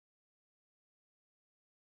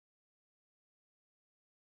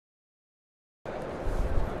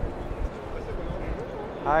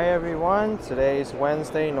Hi everyone, today is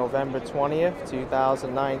Wednesday, November 20th,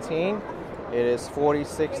 2019. It is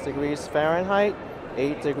 46 degrees Fahrenheit,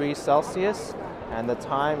 8 degrees Celsius, and the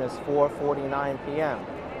time is 4:49 p.m.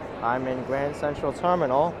 I'm in Grand Central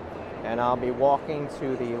Terminal, and I'll be walking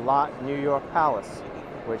to the Lotte New York Palace,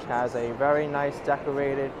 which has a very nice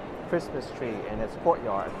decorated Christmas tree in its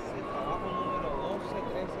courtyard.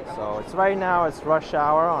 So right now it's rush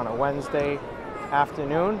hour on a Wednesday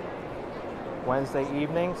afternoon. Wednesday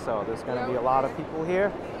evening, so there's going to be a lot of people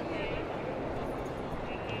here.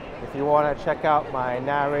 If you want to check out my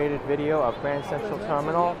narrated video of Grand Central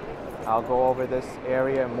Terminal, I'll go over this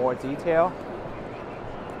area in more detail.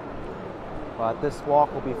 But this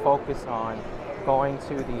walk will be focused on going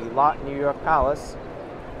to the Lotte New York Palace.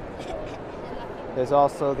 There's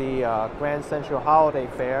also the Grand Central Holiday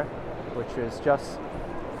Fair, which is just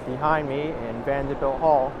behind me in Vanderbilt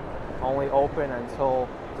Hall, only open until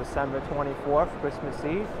December 24th, Christmas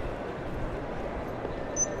Eve.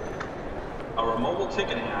 Our mobile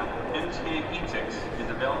ticketing app, MTA eTix, is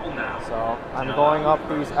available now. So I'm going up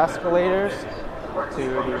these escalators to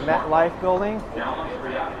the MetLife building,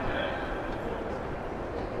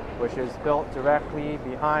 which is built directly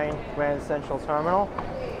behind Grand Central Terminal.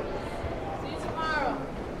 See you tomorrow.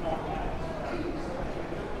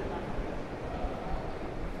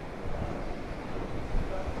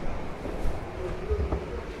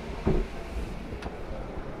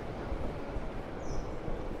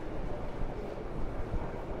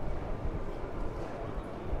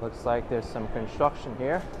 Looks like there's some construction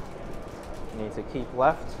here. Need to keep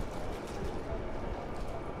left.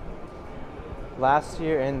 Last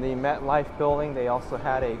year in the MetLife building, they also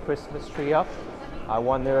had a Christmas tree up. I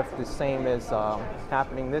wonder if the same is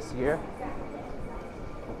happening this year.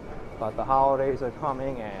 But the holidays are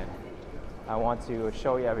coming, and I want to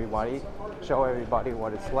show everybody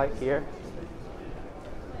what it's like here.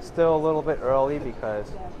 Still a little bit early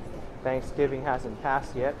because Thanksgiving hasn't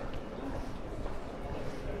passed yet.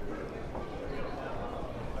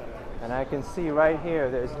 And I can see right here,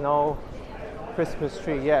 there's no Christmas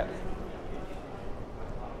tree yet.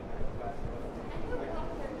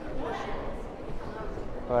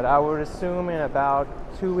 But I would assume in about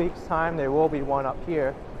 2 weeks' time, there will be one up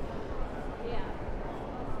here.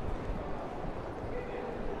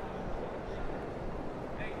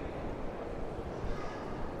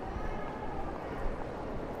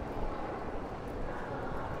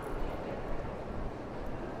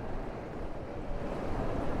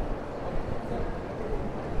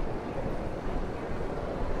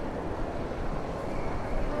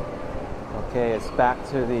 Okay, it's back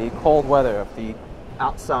to the cold weather of the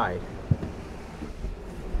outside.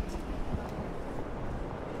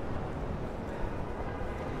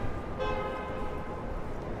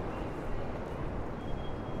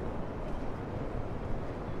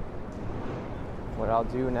 What I'll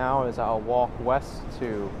do now is I'll walk west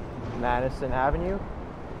to Madison Avenue.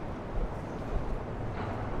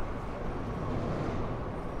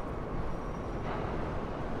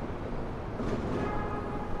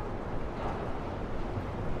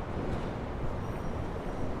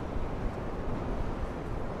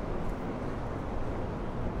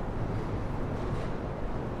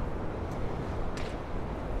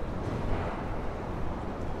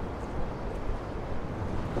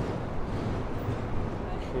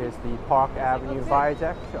 Here's the Park Avenue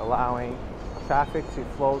Viaduct, allowing traffic to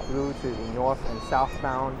flow through to the north and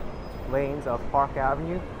southbound lanes of Park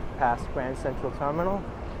Avenue past Grand Central Terminal.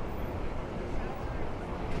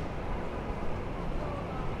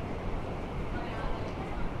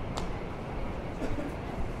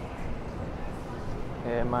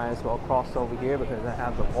 And might as well cross over here because I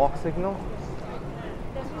have the walk signal.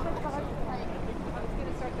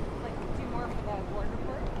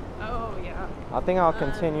 Oh, yeah. I think I'll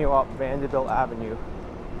continue up Vanderbilt Avenue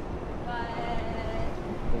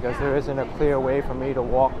because there isn't a clear way for me to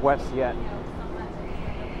walk west yet.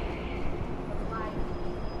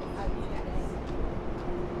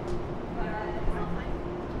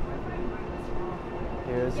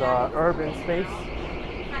 Here's urban space.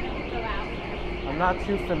 I'm not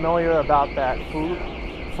too familiar about that food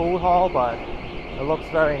hall, but it looks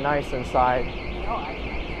very nice inside.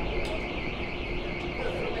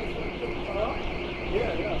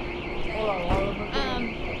 Yeah,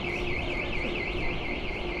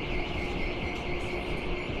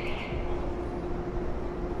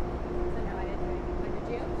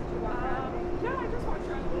 I just watched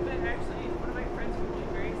her a little bit. Actually, one of my friends from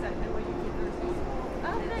Blueberry said NYC University.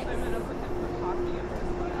 Oh, nice. So I'm gonna put them for coffee.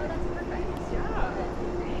 Oh, that's perfect. Yeah.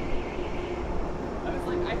 I was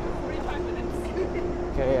like, I have 45 minutes.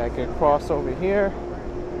 Okay, I could cross over here.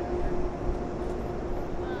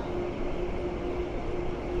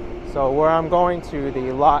 So where I'm going to,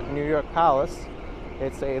 the Lotte New York Palace,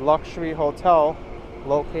 it's a luxury hotel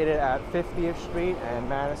located at 50th Street and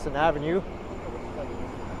Madison Avenue.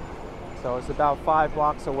 So it's about 5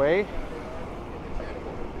 blocks away.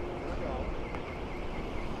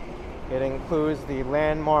 It includes the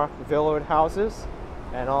landmark Villard houses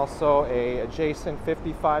and also a adjacent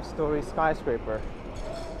 55-story skyscraper.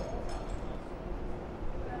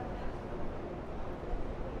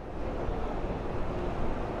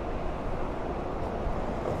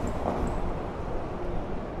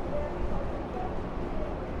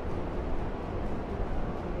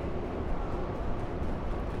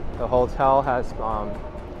 The hotel has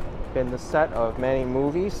been the set of many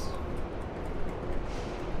movies.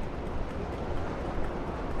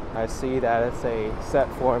 I see that it's a set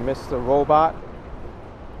for Mr. Robot,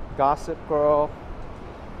 Gossip Girl,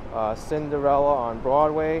 Cinderella on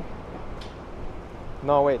Broadway.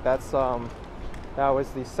 No, wait, that was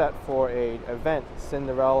the set for a event,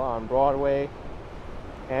 Cinderella on Broadway,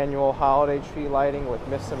 annual holiday tree lighting with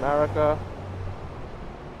Miss America,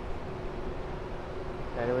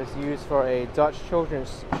 and it was used for a Dutch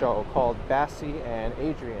children's show called Bassie and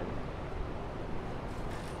Adrian.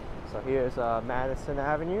 So here's Madison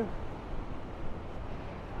Avenue.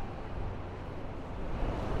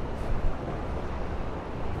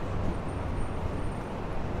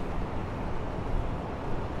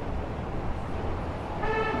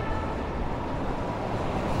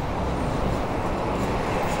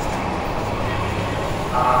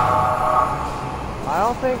 I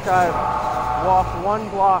don't think I've walked 1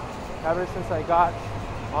 block ever since I got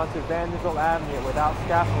onto Vanderbilt Avenue without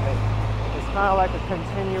scaffolding. It's kind of like a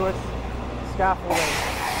continuous scaffolding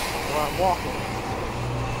where I'm walking.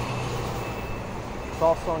 It's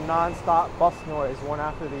also non-stop bus noise, one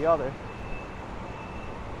after the other.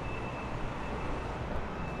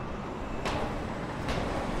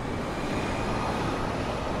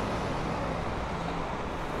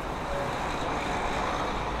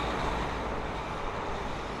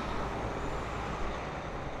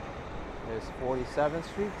 There's 47th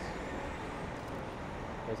Street.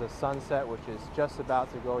 There's a sunset which is just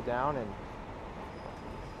about to go down and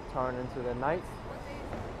turn into the night.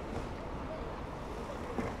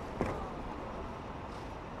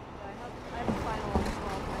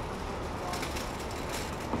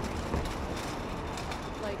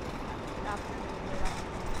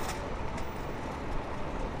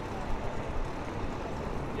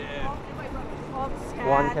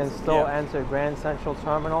 One can still enter Grand Central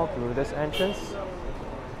Terminal through this entrance.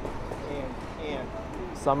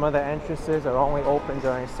 Some of the entrances are only open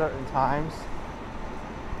during certain times.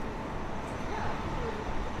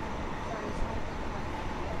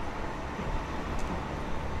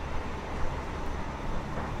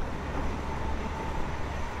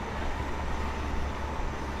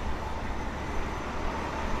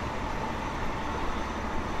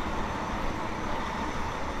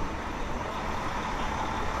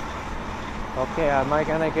 Okay, am I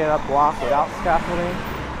gonna get a block without scaffolding?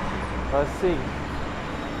 Let's see.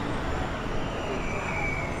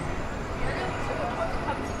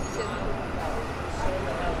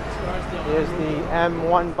 Here's the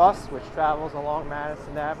M1 bus, which travels along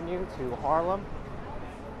Madison Avenue to Harlem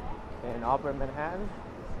in Upper Manhattan.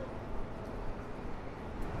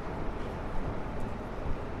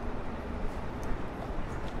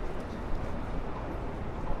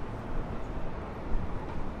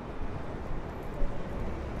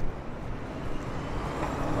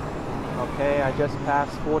 Okay, I just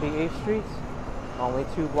passed 48th Street, only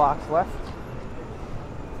 2 blocks left.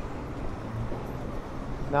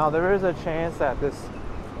 Now there is a chance that this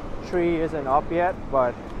tree isn't up yet,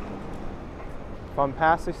 but from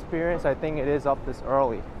past experience, I think it is up this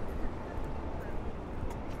early.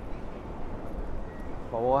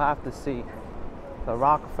 But we'll have to see. The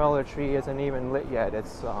Rockefeller tree isn't even lit yet.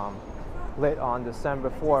 It's lit on December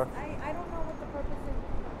 4th. I don't know what the purpose is.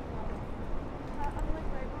 I'm like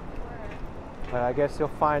right before. But I guess you'll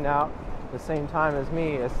find out the same time as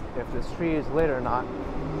me as if this tree is lit or not,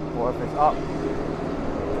 or if it's up.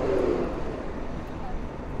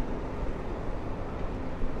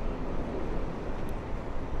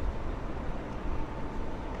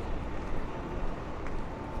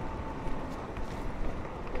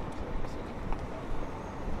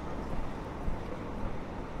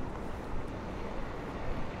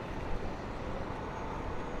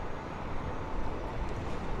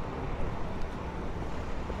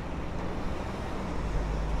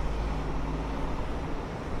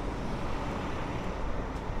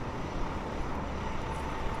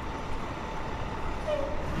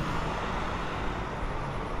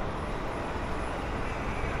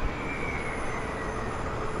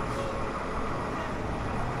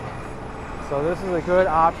 So this is a good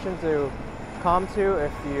option to come to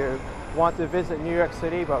if you want to visit New York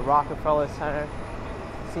City, but Rockefeller Center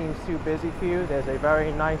seems too busy for you. There's a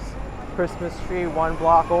very nice Christmas tree 1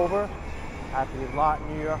 block over at the Lotte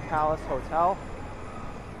New York Palace Hotel.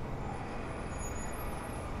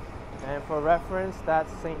 And for reference,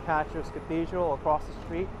 that's St. Patrick's Cathedral across the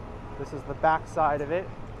street. This is the back side of it.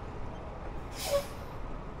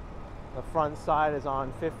 The front side is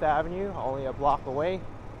on 5th Avenue, only a block away.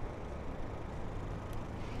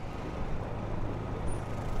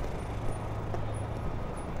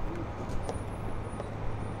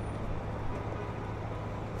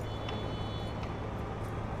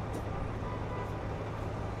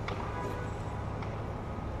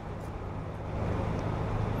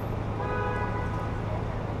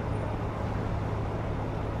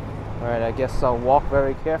 Alright, I guess I'll walk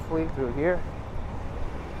very carefully through here.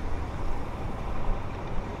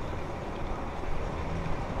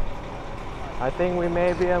 I think we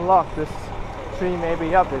may be in luck. This tree may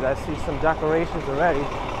be up there. I see some decorations already.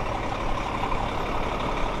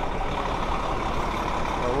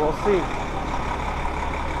 But we'll see.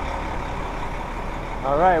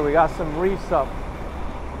 Alright, we got some wreaths up.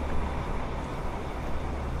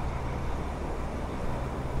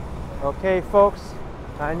 Okay, folks.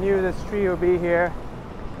 I knew this tree would be here.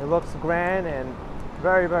 It looks grand and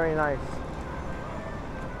very, very nice.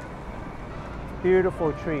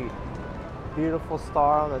 Beautiful tree. Beautiful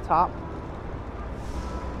star on the top.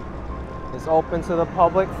 It's open to the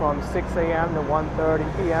public from 6 a.m. to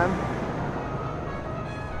 1:30 p.m.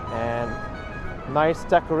 And nice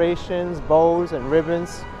decorations, bows and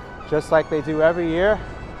ribbons, just like they do every year.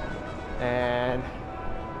 And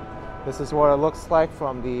this is what it looks like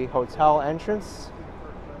from the hotel entrance.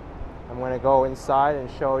 I'm going to go inside and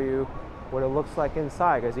show you what it looks like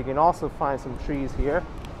inside, because you can also find some trees here.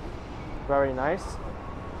 Very nice.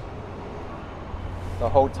 The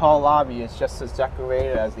hotel lobby is just as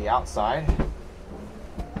decorated as the outside. You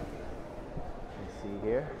can see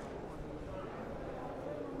here.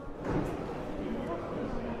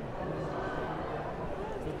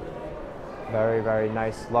 Very, very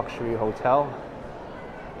nice luxury hotel.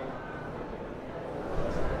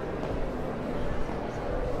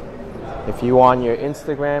 If you want your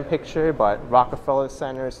Instagram picture, but Rockefeller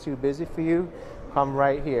Center is too busy for you, come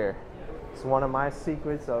right here. It's one of my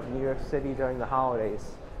secrets of New York City during the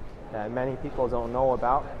holidays that many people don't know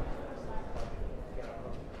about.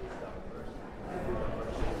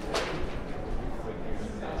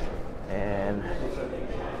 And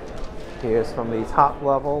here's from the top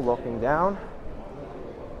level looking down.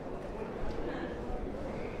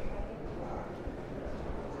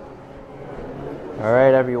 All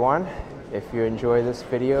right, everyone. If you enjoyed this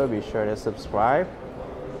video, be sure to subscribe,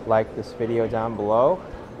 like this video down below,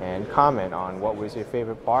 and comment on what was your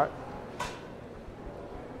favorite part.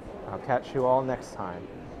 I'll catch you all next time.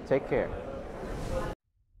 Take care.